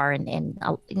scores are, and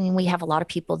we have a lot of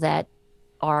people that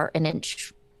are an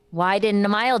inch wide and a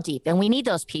mile deep, and we need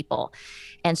those people.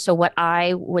 And so what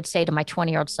I would say to my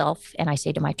 20-year-old self, and I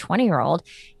say to my 20-year-old,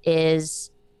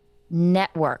 is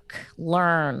network,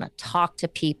 learn, talk to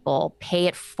people, pay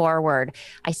it forward.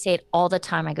 I say it all the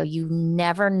time. I go, you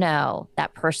never know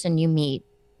that person you meet,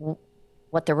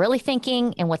 what they're really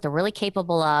thinking and what they're really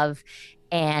capable of.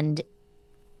 And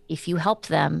if you helped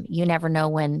them, you never know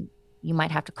when you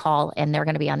might have to call and they're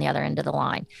going to be on the other end of the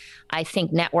line. I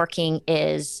think networking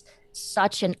is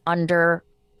such an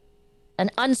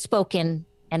unspoken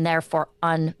and therefore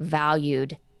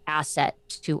unvalued asset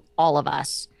to all of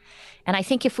us. And I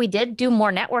think if we did do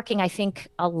more networking, I think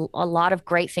a lot of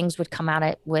great things would come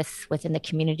out within the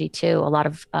community too. A lot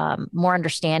of more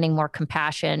understanding, more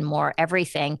compassion, more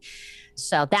everything.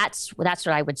 So that's what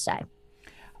I would say.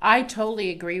 I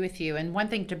totally agree with you. And one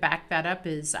thing to back that up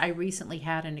is I recently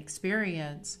had an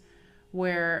experience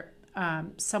where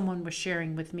someone was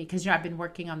sharing with me, because I've been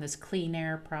working on this clean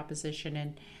air proposition,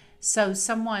 and so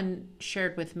someone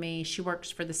shared with me, she works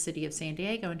for the city of San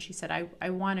Diego, and she said, I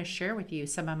want to share with you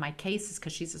some of my cases,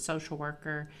 because she's a social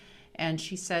worker. And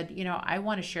she said, I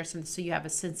want to share something so you have a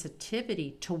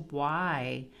sensitivity to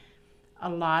why a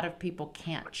lot of people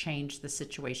can't change the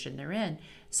situation they're in.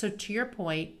 So to your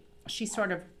point, she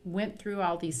sort of went through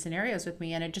all these scenarios with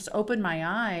me, and it just opened my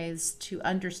eyes to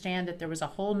understand that there was a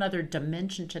whole nother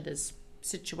dimension to this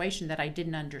situation that I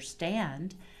didn't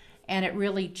understand. And it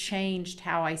really changed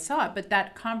how I saw it. But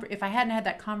if I hadn't had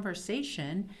that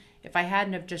conversation, if I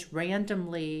hadn't have just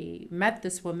randomly met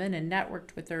this woman and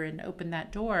networked with her and opened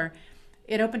that door,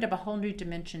 it opened up a whole new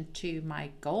dimension to my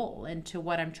goal and to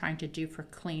what I'm trying to do for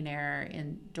clean air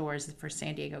indoors for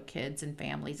San Diego kids and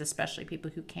families, especially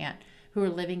people who are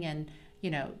living in,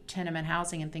 tenement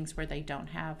housing and things where they don't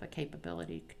have a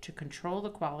capability to control the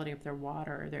quality of their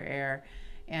water or their air.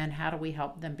 And how do we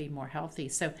help them be more healthy?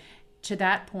 So to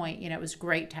that point, it was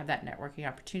great to have that networking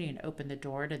opportunity and open the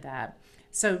door to that.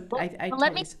 So I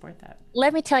totally support that.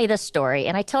 Let me tell you this story,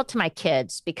 and I tell it to my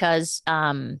kids because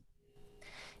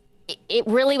it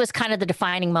really was kind of the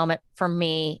defining moment for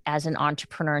me as an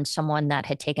entrepreneur and someone that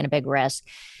had taken a big risk.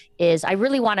 Is I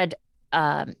really wanted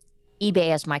eBay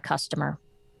as my customer.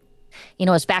 It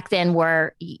was back then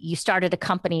where you started a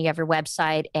company, you have your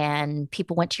website, and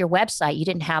people went to your website. You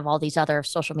didn't have all these other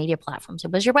social media platforms.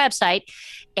 It was your website,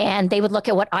 and they would look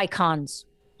at what icons,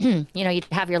 you'd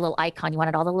have your little icon. You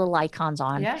wanted all the little icons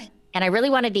on. Yeah. And I really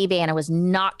wanted eBay, and I was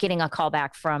not getting a call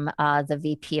back from the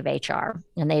VP of HR,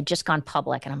 and they had just gone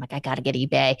public. And I'm like, I got to get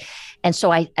eBay. And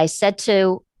so I said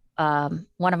to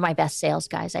one of my best sales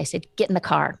guys, I said, get in the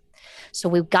car. So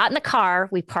we got in the car,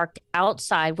 we parked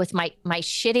outside with my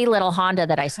shitty little Honda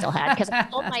that I still had, because I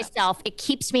told myself it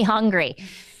keeps me hungry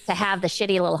to have the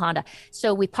shitty little Honda.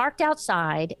 So we parked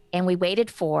outside and we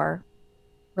waited for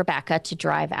Rebecca to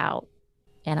drive out.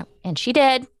 And she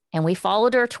did. And we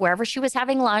followed her to wherever she was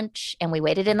having lunch, and we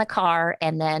waited in the car.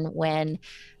 And then when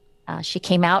she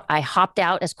came out, I hopped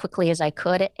out as quickly as I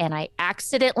could, and I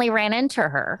accidentally ran into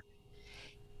her,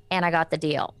 and I got the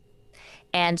deal.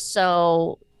 And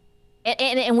so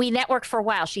and we networked for a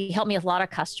while. She helped me with a lot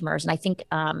of customers. And I think,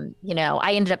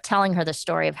 I ended up telling her the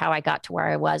story of how I got to where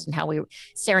I was and how we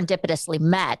serendipitously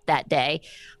met that day.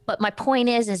 But my point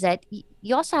is that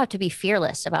you also have to be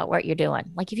fearless about what you're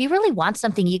doing. Like if you really want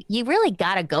something, you really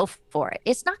got to go for it.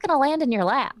 It's not going to land in your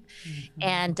lap. Mm-hmm.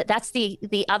 And that's the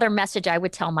other message I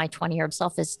would tell my 20-year-old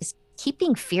self is keep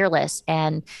being fearless.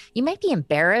 And you might be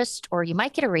embarrassed, or you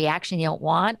might get a reaction you don't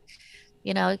want.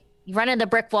 You run into the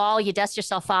brick wall, you dust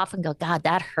yourself off and go, God,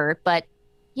 that hurt. But,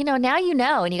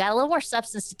 now and you got a little more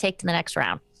substance to take to the next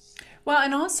round. Well,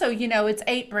 and also, it's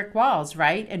 8 brick walls,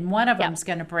 right? And one of them's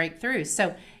going to break through.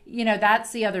 So,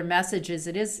 that's the other message is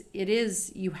it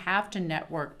is you have to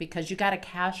network, because you got to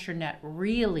cast your net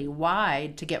really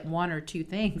wide to get one or two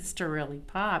things to really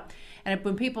pop. And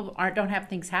when people don't have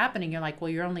things happening, you're like, well,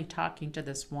 you're only talking to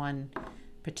this one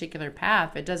particular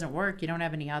path. If it doesn't work, you don't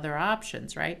have any other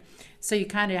options, right? So you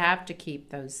kind of have to keep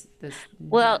those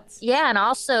well nets. Yeah, and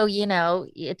also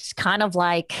it's kind of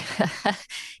like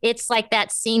it's like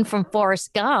that scene from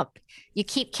Forrest Gump. You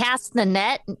keep casting the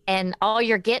net, and all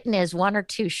you're getting is one or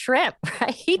two shrimp,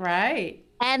 right?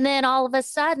 And then all of a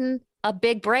sudden a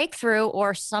big breakthrough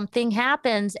or something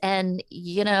happens, and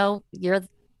you're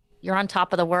on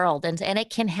top of the world, and it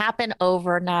can happen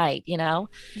overnight,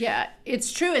 Yeah,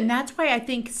 it's true. And that's why I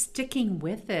think sticking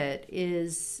with it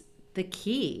is the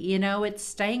key. It's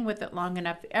staying with it long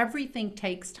enough. Everything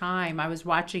takes time. I was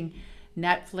watching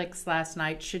Netflix last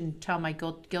night. Shouldn't tell my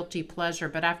guilty pleasure,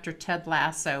 but after Ted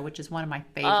Lasso, which is one of my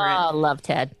favorite. Oh, I love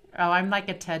Ted. Oh, I'm like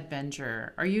a Ted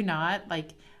Binger. Are you not?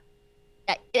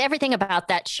 Everything about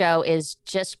that show is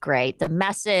just great. The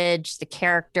message, the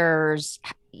characters,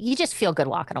 you just feel good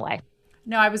walking away.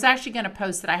 No, I was actually going to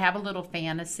post that I have a little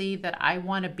fantasy that I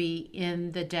want to be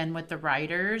in the den with the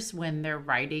writers when they're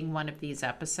writing one of these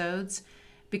episodes,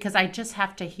 because I just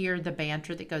have to hear the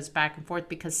banter that goes back and forth,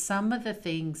 because some of the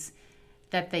things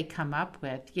that they come up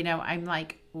with, I'm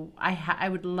like, I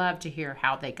would love to hear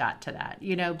how they got to that,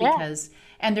 because,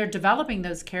 and they're developing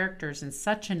those characters in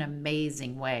such an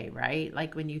amazing way, right?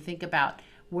 Like when you think about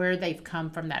where they've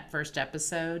come from that first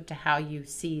episode to how you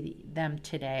see them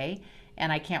today.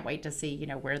 And I can't wait to see,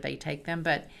 where they take them.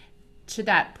 But to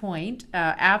that point,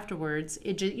 afterwards,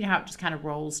 it just, how it just kind of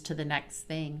rolls to the next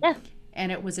thing. Yeah.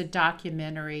 And it was a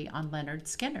documentary on Leonard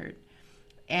Skinner.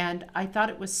 And I thought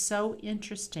it was so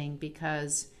interesting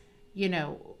because,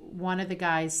 one of the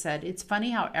guys said, it's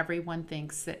funny how everyone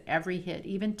thinks that every hit,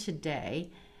 even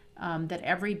today, that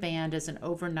every band is an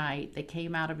overnight, they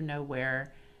came out of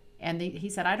nowhere. And he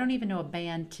said, I don't even know a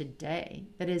band today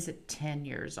that is at 10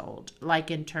 years old, like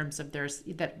in terms of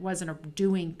that wasn't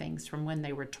doing things from when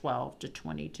they were 12 to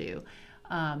 22.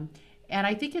 And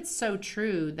I think it's so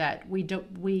true that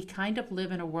we kind of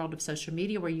live in a world of social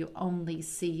media where you only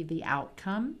see the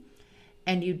outcome.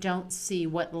 and you don't see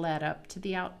what led up to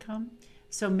the outcome.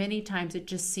 So many times it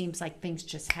just seems like things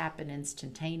just happen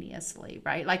instantaneously,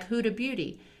 right? Like Huda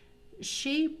Beauty.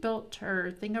 She built her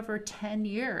thing over 10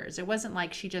 years. It wasn't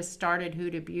like she just started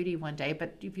Huda Beauty one day,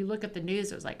 but if you look at the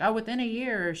news, it was like, oh, within a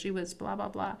year, she was blah, blah,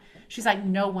 blah. She's like,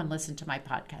 no one listened to my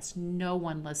podcast. No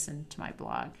one listened to my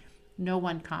blog. No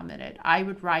one commented. I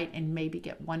would write and maybe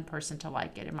get one person to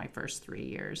like it in my first 3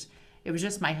 years. It was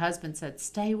just my husband said,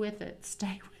 stay with it,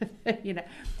 stay with it, you know.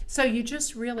 So you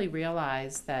just really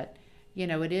realize that, you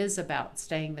know, it is about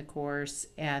staying the course,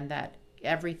 and that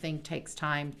everything takes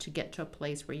time to get to a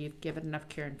place where you've given enough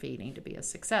care and feeding to be a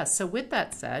success. So with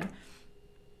that said,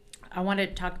 I wanted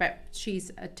to talk about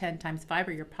She's a 10 Times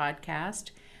Fiber, your podcast.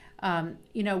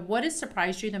 You know, what has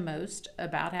surprised you the most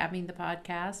about having the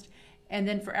podcast? And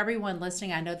then for everyone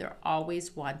listening, I know they're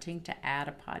always wanting to add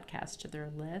a podcast to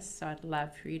their list. So I'd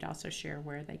love for you to also share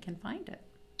where they can find it.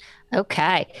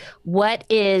 Okay. What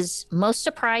is most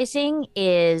surprising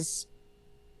is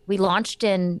we launched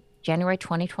in January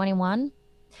 2021,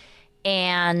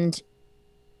 and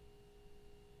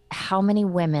how many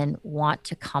women want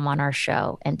to come on our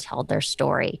show and tell their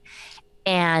story,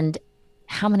 and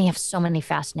how many have so many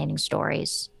fascinating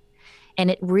stories.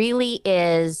 And it really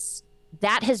is,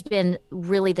 that has been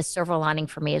really the silver lining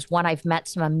for me, is one, I've met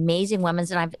some amazing women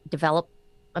and I've developed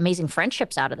amazing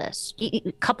friendships out of this.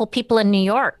 A couple people in New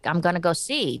York I'm going to go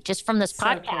see just from this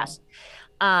podcast.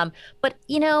 Cool. But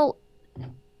you know,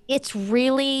 it's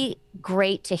really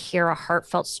great to hear a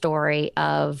heartfelt story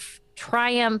of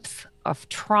triumph, of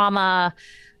trauma,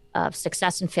 of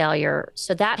success and failure.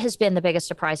 So that has been the biggest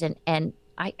surprise. And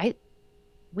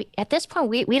we at this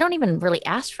point, we don't even really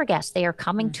ask for guests. They are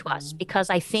coming to us because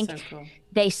I think so cool.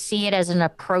 They see it as an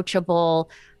approachable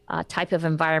type of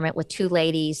environment with two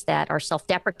ladies that are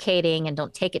self-deprecating and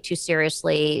don't take it too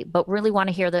seriously, but really want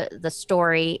to hear the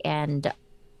story and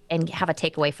have a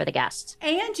takeaway for the guests.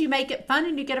 And you make it fun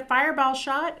and you get a fireball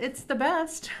shot. It's the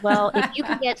best. Well, if you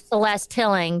can get Celeste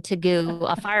Tilling to do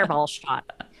a fireball shot.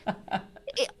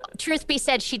 Truth be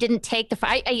said, she didn't take the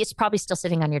fire. It's probably still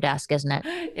sitting on your desk, isn't it?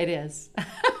 It is.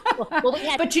 Well,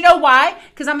 but you know why?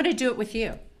 Because I'm going to do it with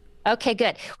you. Okay,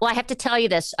 good. Well, I have to tell you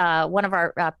this. One of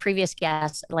our previous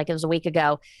guests, like it was a week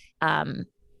ago,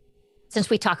 since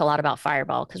we talk a lot about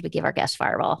Fireball, because we give our guests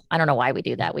Fireball. I don't know why we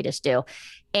do that. We just do.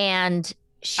 And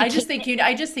I just think you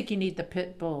need the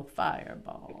Pitbull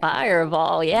Fireball.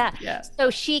 Fireball, yeah. Yeah. So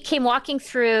she came walking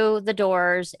through the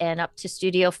doors and up to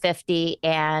Studio 50,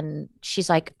 and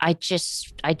she's like, I'm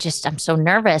so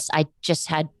nervous. I just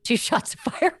had 2 shots of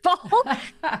Fireball.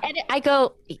 And I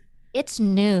go, it's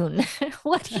noon.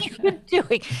 What are you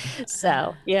doing?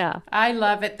 So, yeah. I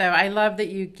love it, though. I love that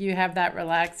you have that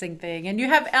relaxing thing. And you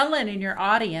have Ellen in your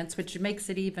audience, which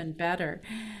makes it even better.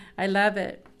 I love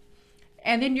it.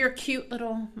 And then your cute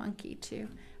little monkey, too.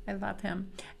 I love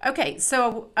him. Okay,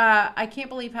 so I can't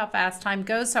believe how fast time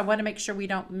goes, so I want to make sure we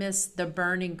don't miss the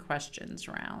burning questions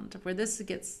round, where this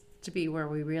gets to be where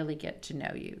we really get to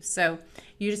know you. So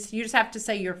you just have to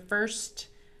say your first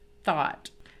thought.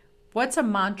 What's a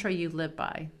mantra you live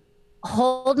by?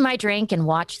 Hold my drink and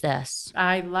watch this.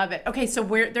 I love it. Okay, so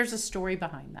there's a story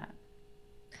behind that.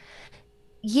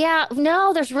 Yeah,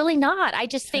 no, there's really not. I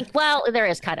just think, well, there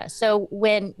is kind of. So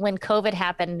when COVID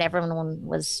happened, everyone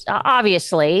was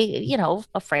obviously,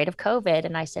 afraid of COVID.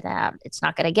 And I said, it's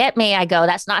not going to get me. I go,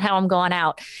 that's not how I'm going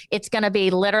out. It's going to be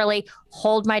literally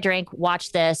hold my drink,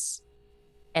 watch this.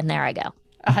 And there I go.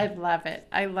 I love it.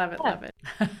 I love it. Yeah. Love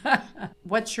it.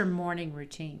 What's your morning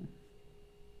routine?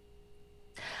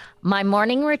 My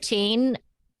morning routine,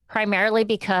 primarily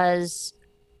because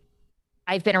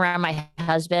I've been around my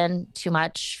husband too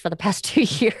much for the past 2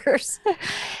 years.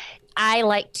 I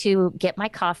like to get my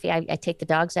coffee. I take the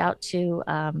dogs out to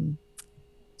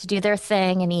do their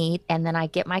thing and eat. And then I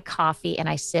get my coffee and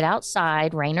I sit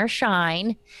outside, rain or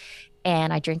shine,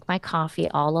 and I drink my coffee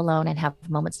all alone and have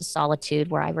moments of solitude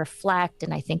where I reflect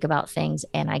and I think about things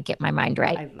and I get my mind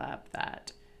right. I love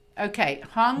that. Okay.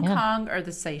 Hong Kong or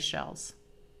the Seychelles?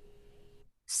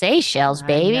 Seychelles,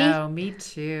 baby. No, me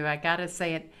too. I got to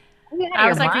say it. I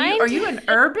was like, are you an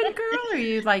urban girl or are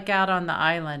you like out on the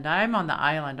island? I'm on the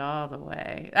island all the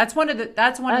way. That's one of the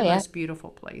most beautiful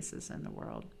places in the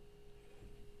world.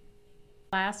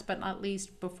 Last but not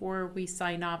least, before we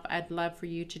sign off, I'd love for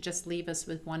you to just leave us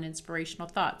with one inspirational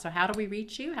thought. So how do we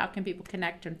reach you? How can people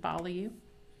connect and follow you?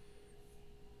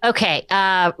 Okay.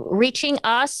 Reaching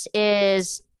us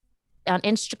is on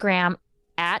Instagram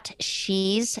at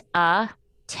she's a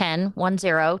 10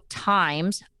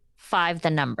 times 5 the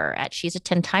number at she's a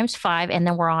 10 times 5, and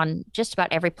then we're on just about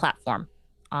every platform,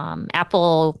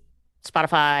 Apple,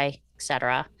 Spotify,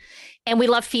 etc. And we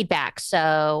love feedback.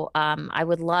 So I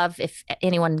would love if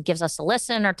anyone gives us a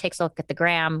listen or takes a look at the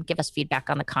gram, give us feedback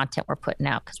on the content we're putting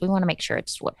out because we want to make sure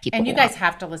it's what people And you want. guys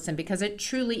have to listen because it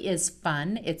truly is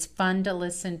fun. It's fun to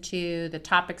listen to. The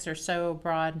topics are so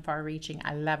broad and far reaching.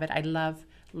 I love it. I love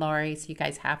Lori. So you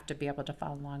guys have to be able to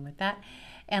follow along with that.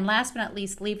 And last but not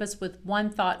least, leave us with one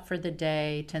thought for the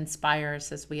day to inspire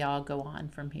us as we all go on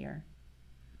from here.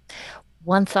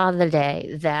 One thought of the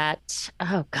day that,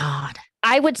 oh God,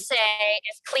 I would say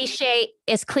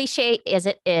as cliche as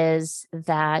it is,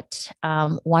 that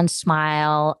one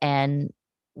smile and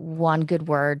one good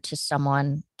word to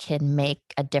someone can make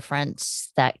a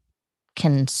difference that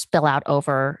can spill out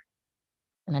over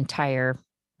an entire,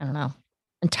 I don't know,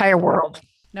 entire world.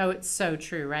 No, it's so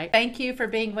true, right? Thank you for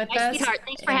being with My us. sweetheart,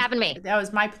 thanks for having me. That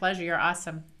was my pleasure. You're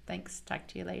awesome. Thanks. Talk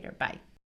to you later. Bye.